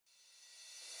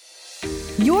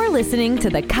You're listening to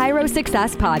the Chiro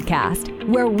Success Podcast,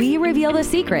 where we reveal the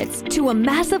secrets to a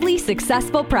massively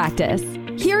successful practice.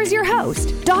 Here's your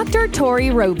host, Dr. Tori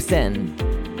Robeson.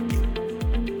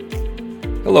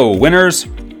 Hello, winners.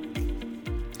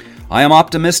 I am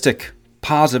optimistic,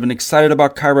 positive, and excited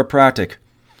about chiropractic.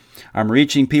 I'm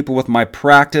reaching people with my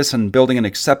practice and building an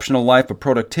exceptional life of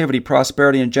productivity,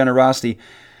 prosperity, and generosity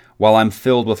while I'm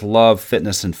filled with love,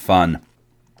 fitness, and fun.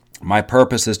 My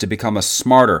purpose is to become a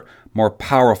smarter, more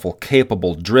powerful,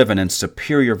 capable, driven, and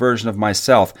superior version of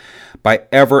myself by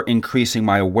ever increasing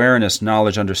my awareness,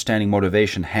 knowledge, understanding,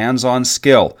 motivation, hands-on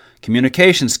skill,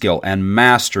 communication skill, and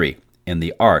mastery in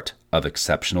the art of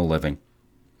exceptional living.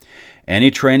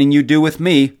 Any training you do with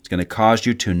me is going to cause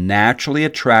you to naturally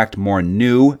attract more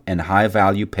new and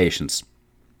high-value patients,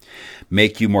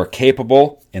 make you more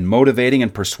capable in motivating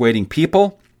and persuading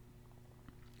people,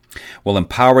 will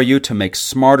empower you to make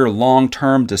smarter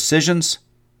long-term decisions,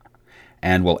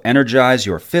 and will energize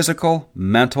your physical,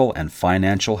 mental, and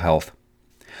financial health.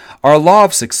 Our law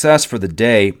of success for the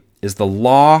day is the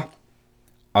law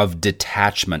of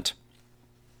detachment.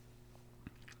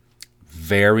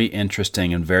 Very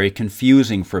interesting and very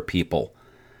confusing for people.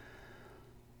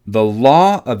 The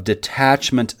law of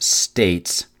detachment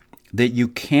states that you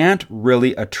can't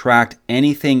really attract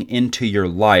anything into your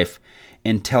life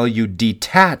until you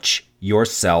detach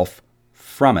yourself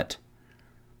from it.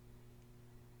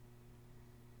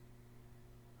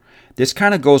 This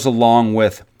kind of goes along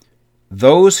with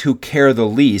those who care the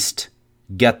least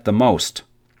get the most.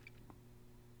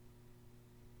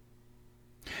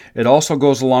 It also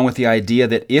goes along with the idea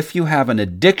that if you have an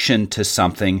addiction to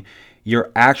something,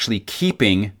 you're actually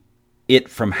keeping it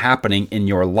from happening in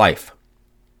your life.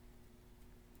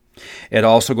 It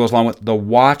also goes along with the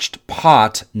watched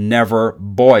pot never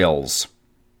boils.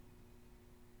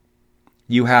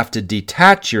 You have to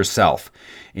detach yourself,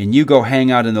 and you go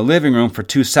hang out in the living room for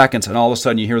 2 seconds, and all of a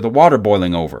sudden you hear the water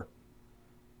boiling over.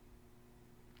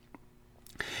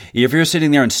 If you're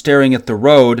sitting there and staring at the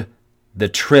road, the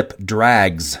trip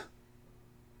drags.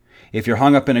 If you're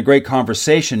hung up in a great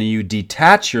conversation and you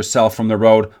detach yourself from the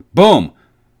road, boom,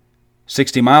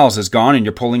 60 miles is gone and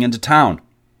you're pulling into town.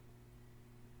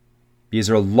 These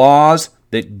are laws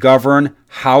that govern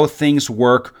how things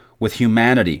work with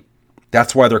humanity.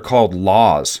 That's why they're called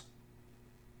laws.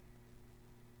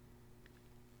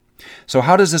 So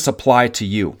how does this apply to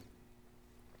you?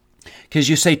 Because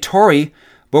you say, Tori,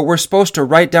 but we're supposed to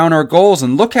write down our goals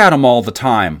and look at them all the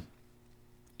time.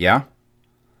 Yeah?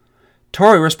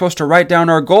 Tori, we're supposed to write down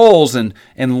our goals and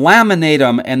laminate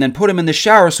them and then put them in the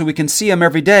shower so we can see them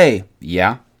every day.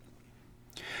 Yeah?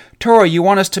 Tori, you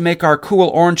want us to make our cool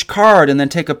orange card and then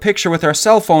take a picture with our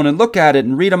cell phone and look at it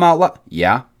and read them out loud.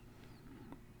 Yeah?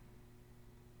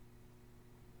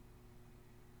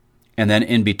 And then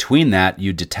in between that,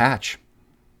 you detach.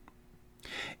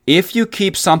 If you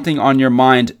keep something on your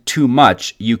mind too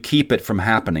much, you keep it from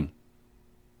happening.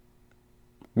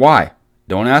 Why?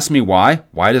 Don't ask me why.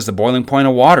 Why does the boiling point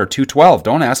of water 212?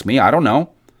 Don't ask me. I don't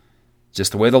know. It's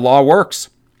just the way the law works.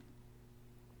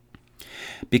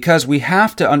 Because we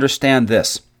have to understand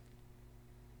this.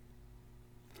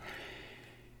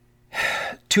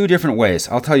 2 different ways.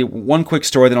 I'll tell you one quick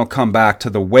story, then I'll come back to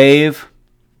the wave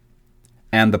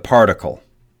and the particle.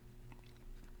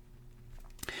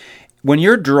 When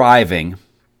you're driving,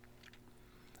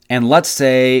 and let's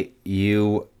say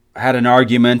you had an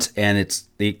argument and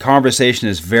the conversation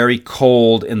is very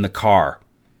cold in the car.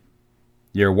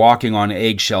 You're walking on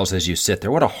eggshells as you sit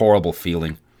there. What a horrible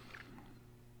feeling.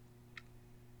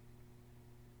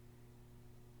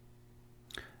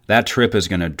 That trip is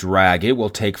going to drag. It will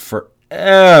take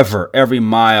forever. Every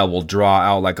mile will draw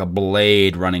out like a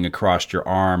blade running across your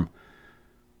arm.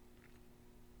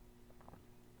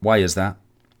 Why is that?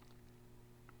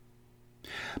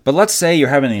 But let's say you're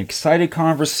having an excited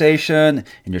conversation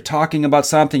and you're talking about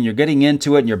something, you're getting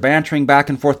into it and you're bantering back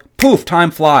and forth. Poof, time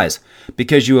flies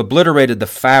because you obliterated the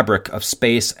fabric of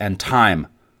space and time.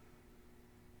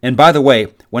 And by the way,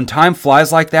 when time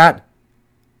flies like that,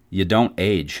 you don't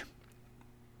age.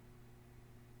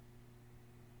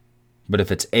 But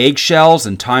if it's eggshells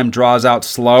and time draws out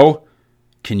slow,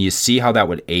 can you see how that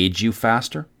would age you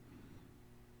faster?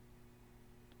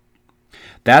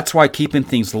 That's why keeping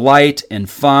things light and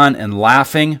fun and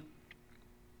laughing,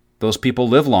 those people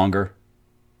live longer.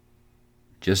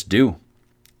 Just do,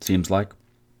 seems like.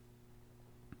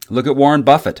 Look at Warren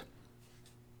Buffett.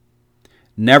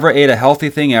 Never ate a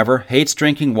healthy thing ever, hates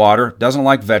drinking water, doesn't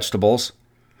like vegetables,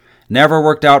 never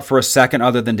worked out for a second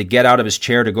other than to get out of his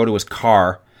chair to go to his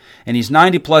car, and he's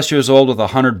 90 plus years old with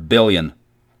 $100 billion.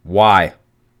 Why?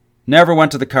 Never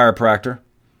went to the chiropractor.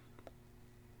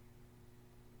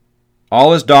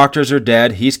 All his doctors are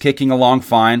dead. He's kicking along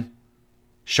fine.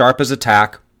 Sharp as a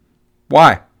tack.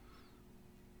 Why?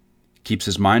 Keeps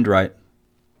his mind right.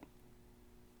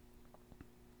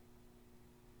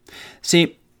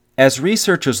 See, as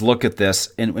researchers look at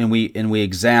this and we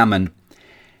examine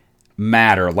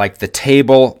matter, like the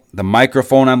table, the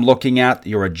microphone I'm looking at,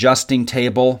 your adjusting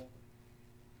table,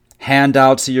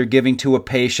 handouts that you're giving to a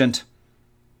patient,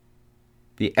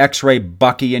 the x-ray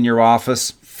bucky in your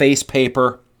office, face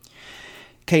paper.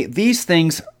 Okay, these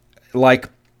things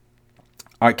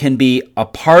can be a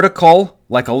particle,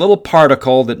 like a little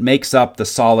particle that makes up the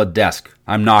solid desk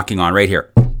I'm knocking on right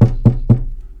here.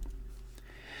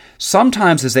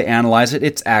 Sometimes as they analyze it,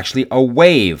 it's actually a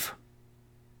wave.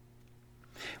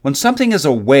 When something is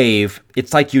a wave,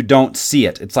 it's like you don't see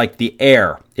it. It's like the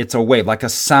air. It's a wave, like a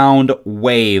sound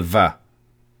wave.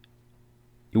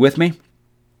 You with me?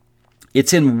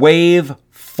 It's in wave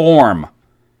form.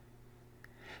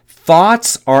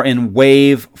 Thoughts are in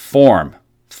wave form.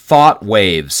 Thought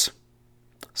waves,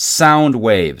 sound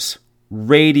waves,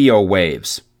 radio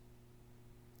waves.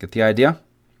 Get the idea?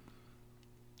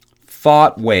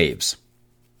 Thought waves.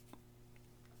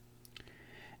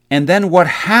 And then what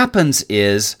happens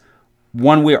is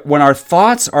when our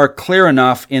thoughts are clear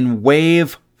enough in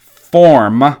wave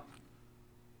form,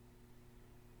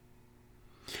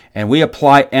 and we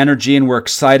apply energy and we're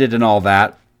excited and all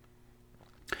that,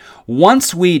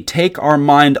 once we take our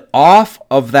mind off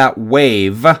of that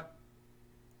wave,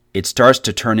 it starts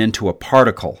to turn into a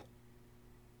particle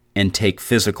and take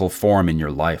physical form in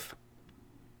your life.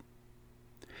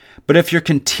 But if you're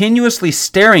continuously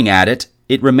staring at it,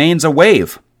 it remains a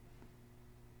wave.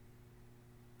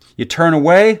 You turn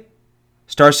away,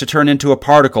 starts to turn into a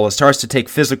particle. It starts to take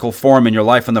physical form in your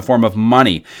life in the form of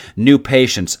money, new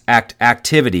patients,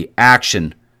 activity,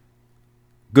 action,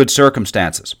 good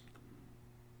circumstances.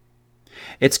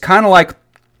 It's kind of like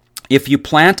if you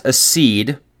plant a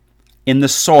seed in the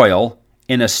soil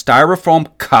in a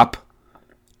styrofoam cup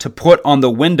to put on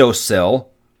the windowsill,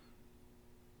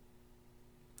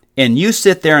 and you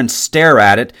sit there and stare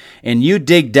at it, and you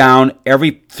dig down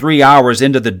every 3 hours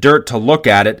into the dirt to look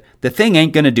at it, the thing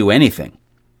ain't going to do anything.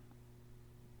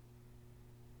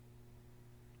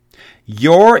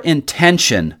 Your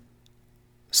intention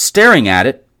staring at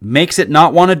it makes it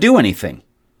not want to do anything.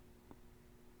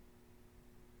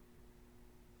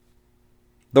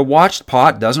 The watched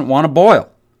pot doesn't want to boil.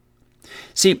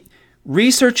 See,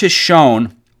 research has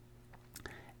shown,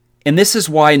 and this is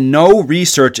why no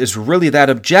research is really that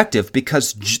objective,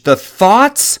 because the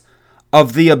thoughts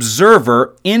of the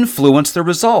observer influence the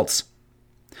results.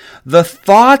 The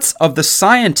thoughts of the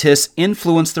scientists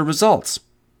influence the results.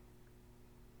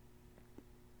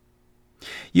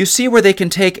 You see where they can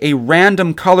take a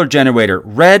random color generator,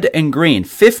 red and green,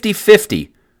 50-50,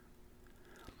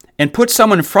 and put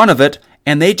someone in front of it,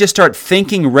 and they just start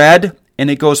thinking red, and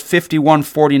it goes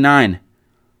 51-49.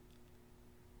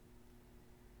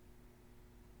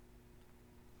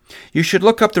 You should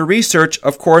look up the research,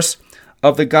 of course,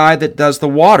 of the guy that does the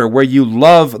water, where you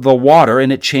love the water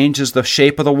and it changes the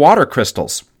shape of the water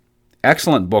crystals.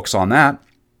 Excellent books on that.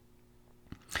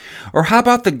 Or how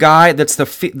about the guy that's the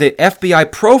FBI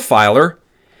profiler,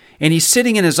 and he's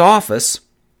sitting in his office,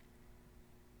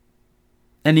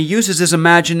 and he uses his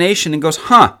imagination and goes,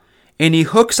 and he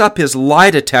hooks up his lie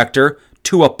detector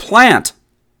to a plant.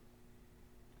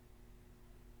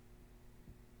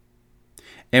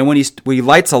 And when he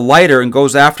lights a lighter and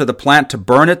goes after the plant to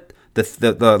burn it,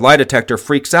 the lie detector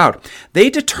freaks out. They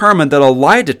determined that a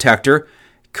lie detector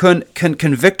can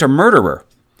convict a murderer.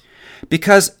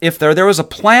 Because if there was a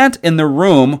plant in the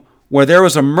room where there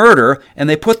was a murder, and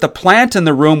they put the plant in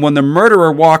the room when the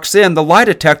murderer walks in, the lie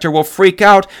detector will freak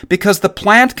out because the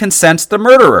plant can sense the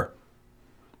murderer.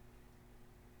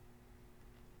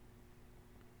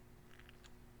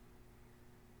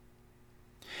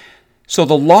 So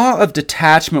the law of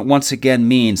detachment, once again,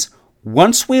 means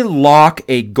once we lock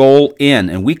a goal in,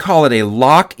 and we call it a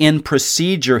lock-in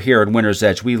procedure here at Winner's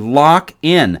Edge, we lock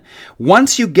in.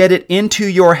 Once you get it into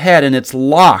your head and it's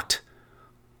locked,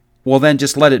 well, then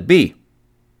just let it be.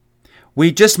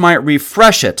 We just might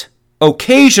refresh it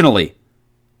occasionally,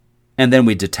 and then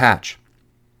we detach.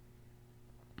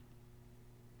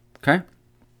 Okay?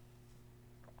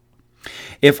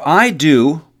 If I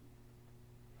do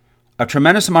a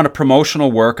tremendous amount of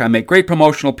promotional work, I make great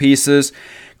promotional pieces,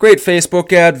 great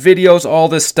Facebook ad, videos, all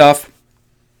this stuff,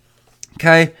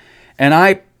 okay? And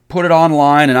I put it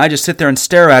online and I just sit there and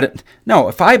stare at it. No,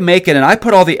 if I make it and I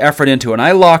put all the effort into it and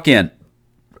I lock in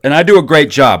and I do a great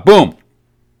job, boom,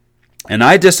 and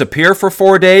I disappear for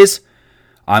 4 days,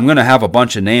 I'm going to have a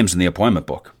bunch of names in the appointment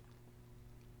book.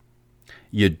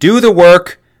 You do the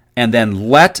work and then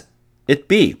let it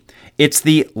be. It's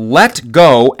the let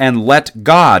go and let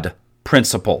God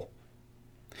principle.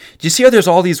 Do you see how there's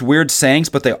all these weird sayings,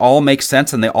 but they all make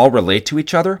sense and they all relate to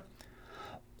each other?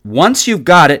 Once you've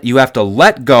got it, you have to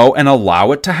let go and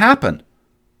allow it to happen.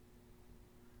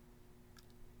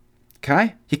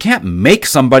 Okay? You can't make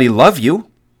somebody love you.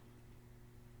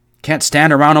 Can't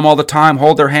stand around them all the time,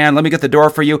 hold their hand, let me get the door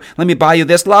for you, let me buy you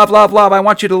this, love, love, love, I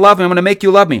want you to love me, I'm going to make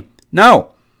you love me.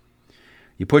 No.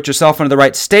 You put yourself into the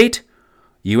right state,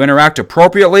 you interact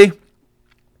appropriately,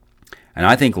 and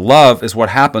I think love is what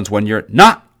happens when you're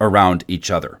not around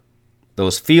each other.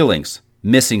 Those feelings,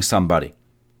 missing somebody,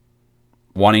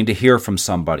 wanting to hear from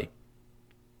somebody,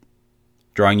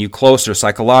 drawing you closer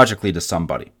psychologically to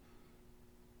somebody.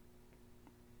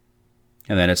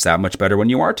 And then it's that much better when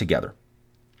you are together.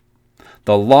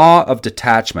 The law of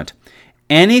detachment.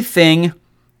 Anything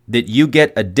that you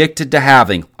get addicted to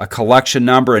having, a collection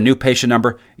number, a new patient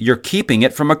number, you're keeping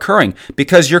it from occurring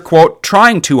because you're, quote,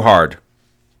 trying too hard.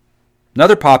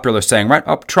 Another popular saying, right?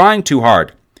 Oh, trying too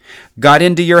hard. Got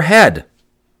into your head.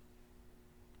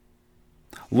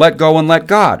 Let go and let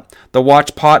God. The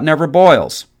watch pot never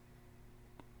boils.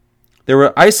 There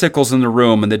were icicles in the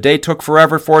room and the day took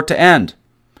forever for it to end.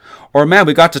 Or, man,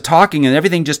 we got to talking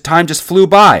and time just flew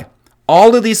by.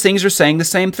 All of these things are saying the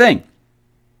same thing.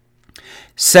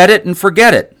 Set it and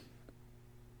forget it.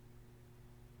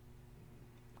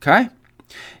 Okay?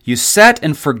 You set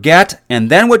and forget, and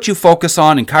then what you focus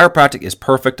on in chiropractic is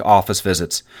perfect office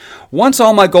visits. Once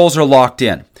all my goals are locked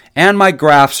in, and my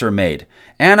graphs are made,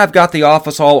 and I've got the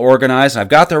office all organized, and I've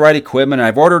got the right equipment, and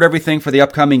I've ordered everything for the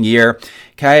upcoming year,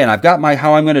 okay, and I've got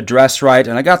how I'm going to dress right,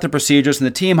 and I got the procedures and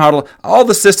the team huddle, all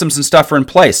the systems and stuff are in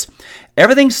place.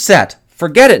 Everything's set.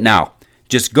 Forget it now.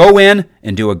 Just go in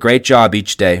and do a great job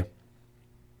each day.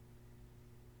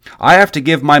 I have to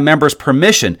give my members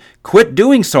permission. Quit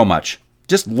doing so much.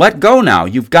 Just let go now.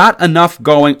 You've got enough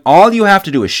going. All you have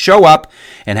to do is show up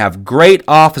and have great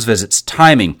office visits,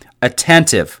 timing,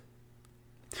 attentive.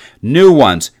 New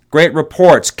ones, great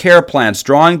reports, care plans,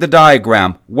 drawing the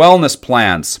diagram, wellness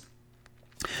plans,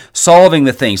 solving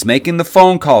the things, making the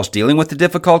phone calls, dealing with the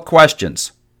difficult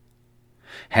questions,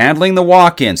 handling the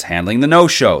walk-ins, handling the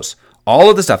no-shows,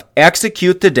 all of the stuff.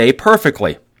 Execute the day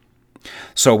perfectly.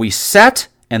 So we set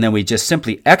and then we just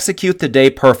simply execute the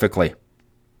day perfectly.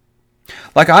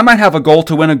 Like I might have a goal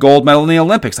to win a gold medal in the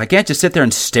Olympics. I can't just sit there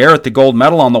and stare at the gold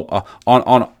medal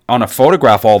on a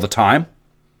photograph all the time.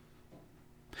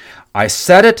 I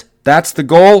set it. That's the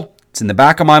goal. It's in the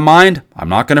back of my mind. I'm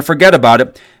not going to forget about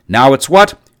it. Now it's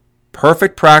what?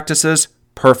 Perfect practices,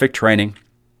 perfect training.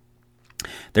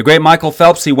 The great Michael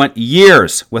Phelps, he went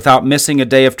years without missing a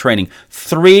day of training.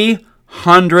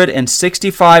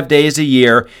 365 days a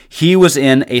year, he was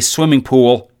in a swimming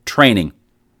pool training.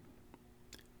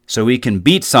 So he can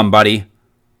beat somebody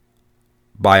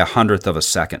by 1/100 of a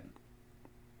second.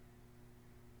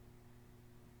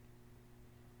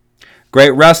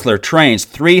 Great wrestler trains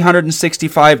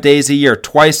 365 days a year,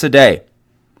 twice a day.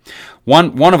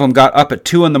 One of them got up at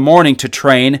 2 a.m. to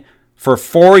train for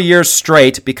 4 years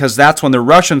straight because that's when the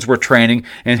Russians were training,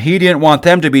 and he didn't want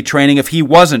them to be training if he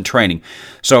wasn't training.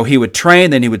 So he would train,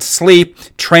 then he would sleep,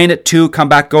 train at 2, come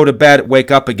back, go to bed,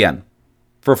 wake up again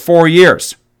for 4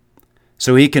 years.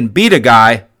 So he can beat a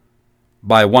guy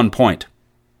by 1 point.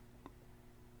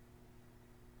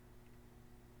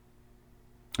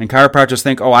 And chiropractors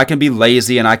think, I can be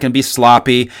lazy and I can be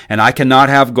sloppy and I cannot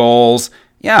have goals.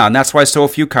 Yeah, and that's why so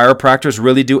few chiropractors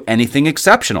really do anything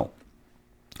exceptional.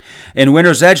 In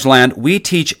Winner's Edge Land, we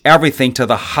teach everything to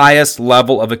the highest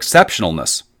level of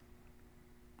exceptionalness.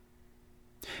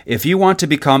 If you want to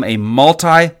become a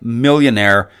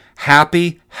multi-millionaire,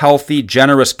 happy, healthy,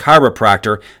 generous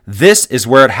chiropractor, this is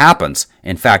where it happens.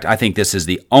 In fact, I think this is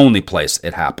the only place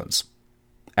it happens,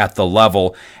 at the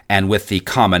level and with the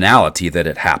commonality that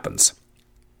it happens.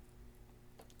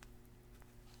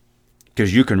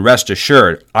 Because you can rest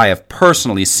assured, I have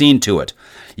personally seen to it,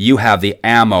 you have the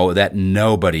ammo that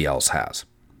nobody else has.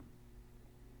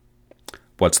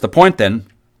 What's the point then?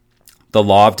 The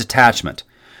law of detachment.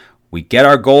 We get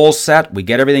our goals set, we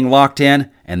get everything locked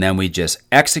in, and then we just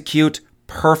execute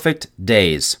perfect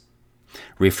days.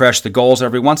 Refresh the goals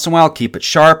every once in a while, keep it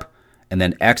sharp, and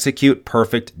then execute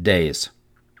perfect days.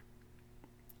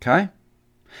 Okay?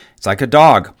 It's like a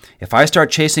dog. If I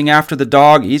start chasing after the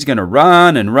dog, he's going to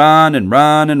run and run and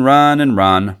run and run and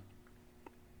run.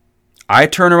 I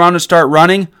turn around and start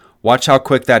running. Watch how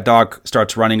quick that dog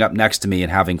starts running up next to me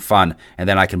and having fun. And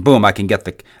then I can get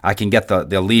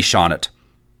the leash on it.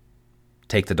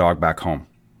 Take the dog back home.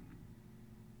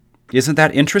 Isn't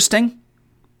that interesting?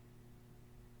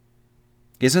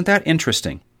 Isn't that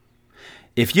interesting?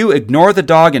 If you ignore the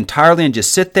dog entirely and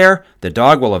just sit there, the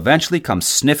dog will eventually come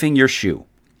sniffing your shoe.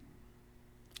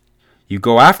 You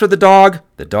go after the dog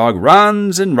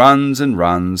runs and runs and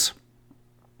runs.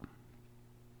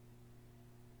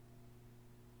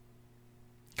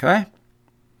 Okay?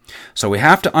 So we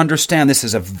have to understand this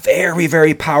is a very,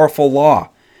 very powerful law.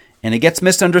 And it gets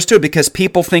misunderstood because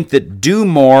people think that do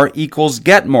more equals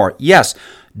get more. Yes,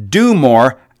 do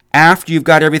more after you've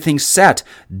got everything set.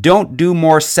 Don't do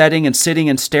more setting and sitting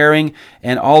and staring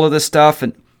and all of this stuff.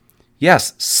 And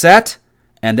yes, set,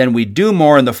 and then we do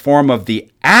more in the form of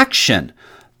the action.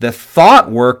 The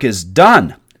thought work is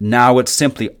done. Now it's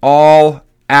simply all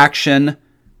action,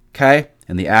 okay?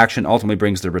 And the action ultimately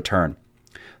brings the return.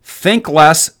 Think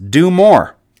less, do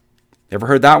more. Ever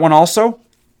heard that one also?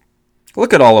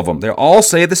 Look at all of them. They all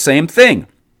say the same thing.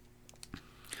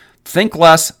 Think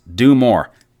less, do more.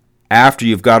 After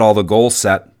you've got all the goals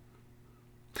set.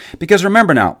 Because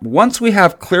remember now, once we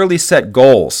have clearly set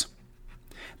goals,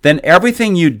 then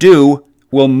everything you do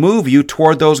will move you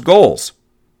toward those goals.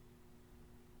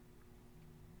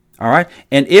 All right?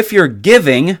 And if you're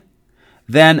giving,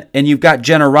 then, and you've got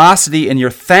generosity and you're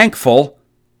thankful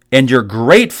and you're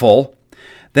grateful,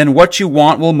 then what you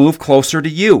want will move closer to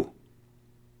you.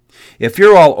 If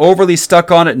you're all overly stuck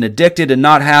on it and addicted and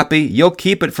not happy, you'll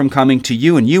keep it from coming to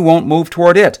you and you won't move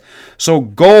toward it. So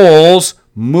goals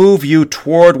move you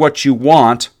toward what you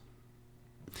want,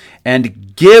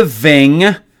 and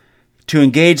giving, to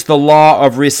engage the law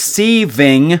of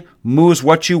receiving, moves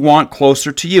what you want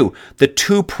closer to you. The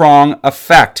two-prong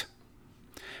effect.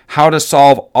 How to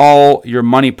Solve All Your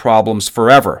Money Problems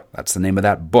Forever. That's the name of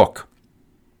that book.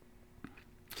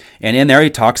 And in there he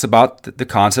talks about the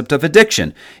concept of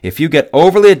addiction. If you get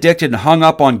overly addicted and hung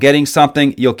up on getting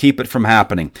something, you'll keep it from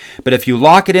happening. But if you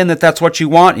lock it in that that's what you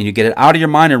want and you get it out of your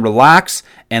mind and relax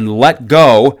and let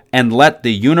go and let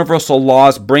the universal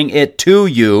laws bring it to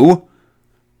you,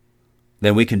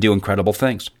 then we can do incredible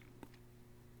things.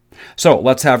 So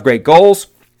let's have great goals.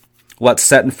 Let's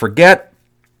set and forget.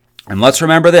 And let's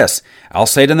remember this. I'll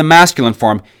say it in the masculine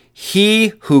form.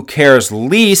 He who cares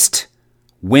least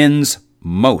wins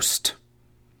most.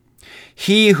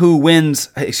 He who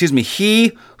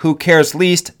cares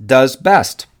least does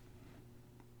best.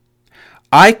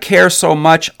 I care so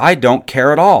much, I don't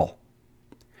care at all.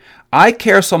 I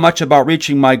care so much about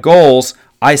reaching my goals,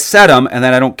 I set them and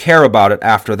then I don't care about it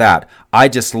after that. I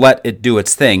just let it do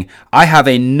its thing. I have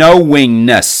a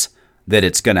knowingness that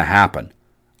it's going to happen.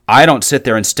 I don't sit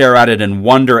there and stare at it and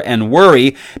wonder and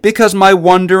worry, because my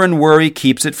wonder and worry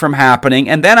keeps it from happening.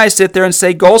 And then I sit there and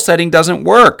say goal setting doesn't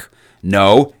work.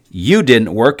 No, you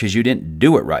didn't work because you didn't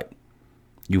do it right.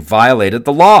 You violated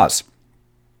the laws.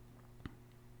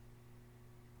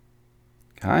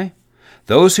 Okay?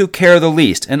 Those who care the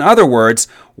least. In other words,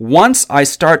 once I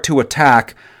start to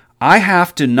attack, I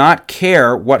have to not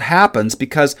care what happens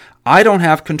because I don't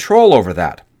have control over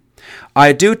that.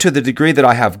 I do to the degree that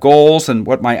I have goals and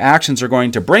what my actions are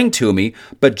going to bring to me,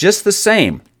 but just the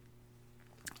same.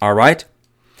 All right?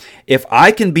 If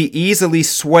I can be easily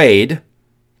swayed,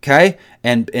 okay,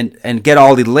 and get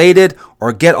all elated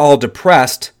or get all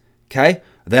depressed, okay,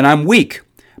 then I'm weak.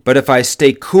 But if I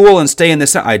stay cool and stay in the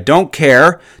center, I don't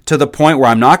care to the point where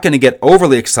I'm not going to get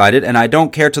overly excited, and I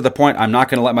don't care to the point I'm not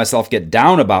going to let myself get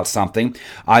down about something.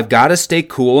 I've got to stay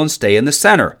cool and stay in the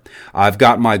center. I've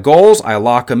got my goals. I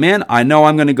lock them in. I know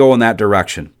I'm going to go in that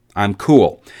direction. I'm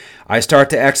cool. I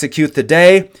start to execute the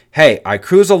day. Hey, I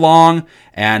cruise along,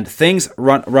 and things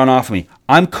run off of me.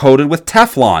 I'm coated with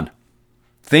Teflon.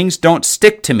 Things don't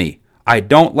stick to me. I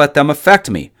don't let them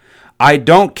affect me. I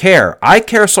don't care. I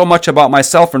care so much about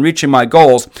myself and reaching my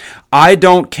goals, I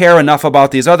don't care enough about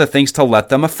these other things to let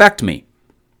them affect me.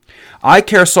 I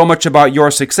care so much about your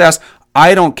success,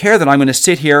 I don't care that I'm going to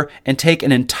sit here and take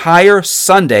an entire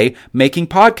Sunday making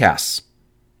podcasts.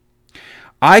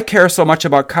 I care so much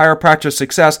about chiropractor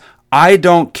success, I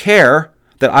don't care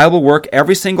that I will work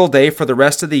every single day for the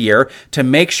rest of the year to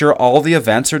make sure all the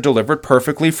events are delivered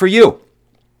perfectly for you.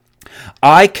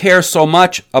 I care so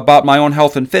much about my own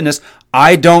health and fitness,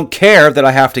 I don't care that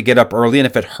I have to get up early and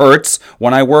if it hurts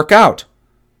when I work out.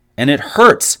 And it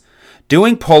hurts.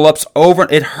 Doing pull-ups over,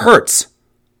 it hurts.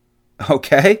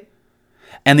 Okay?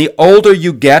 And the older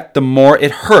you get, the more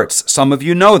it hurts. Some of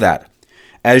you know that.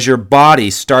 As your body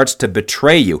starts to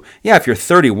betray you. Yeah, if you're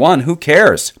 31, who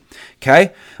cares?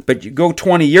 Okay? But you go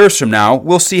 20 years from now,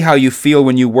 we'll see how you feel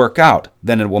when you work out.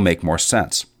 Then it will make more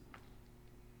sense.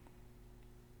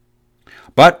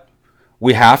 But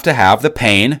we have to have the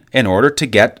pain in order to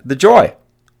get the joy.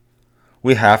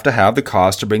 We have to have the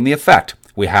cause to bring the effect.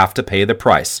 We have to pay the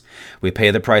price. We pay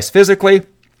the price physically,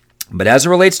 But as it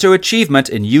relates to achievement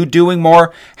and you doing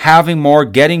more, having more,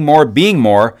 getting more, being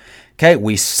more, okay,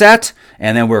 we set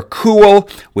and then we're cool.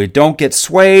 We don't get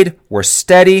swayed. We're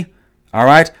steady. All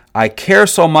right. I care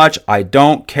so much, I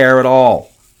don't care at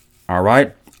all. All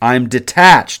right. I'm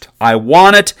detached. I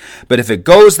want it, but if it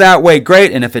goes that way,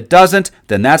 great. And if it doesn't,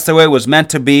 then that's the way it was meant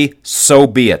to be. So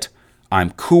be it. I'm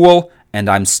cool and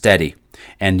I'm steady.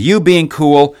 And you being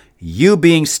cool, you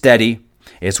being steady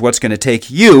is what's going to take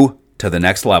you to the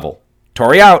next level.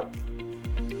 Tori out.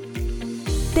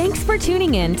 Thanks for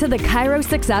tuning in to the Chiro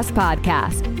Success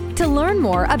Podcast. To learn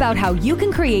more about how you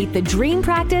can create the dream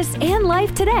practice and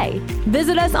life today,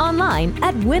 visit us online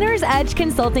at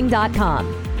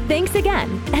winnersedgeconsulting.com. Thanks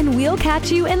again, and we'll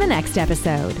catch you in the next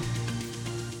episode.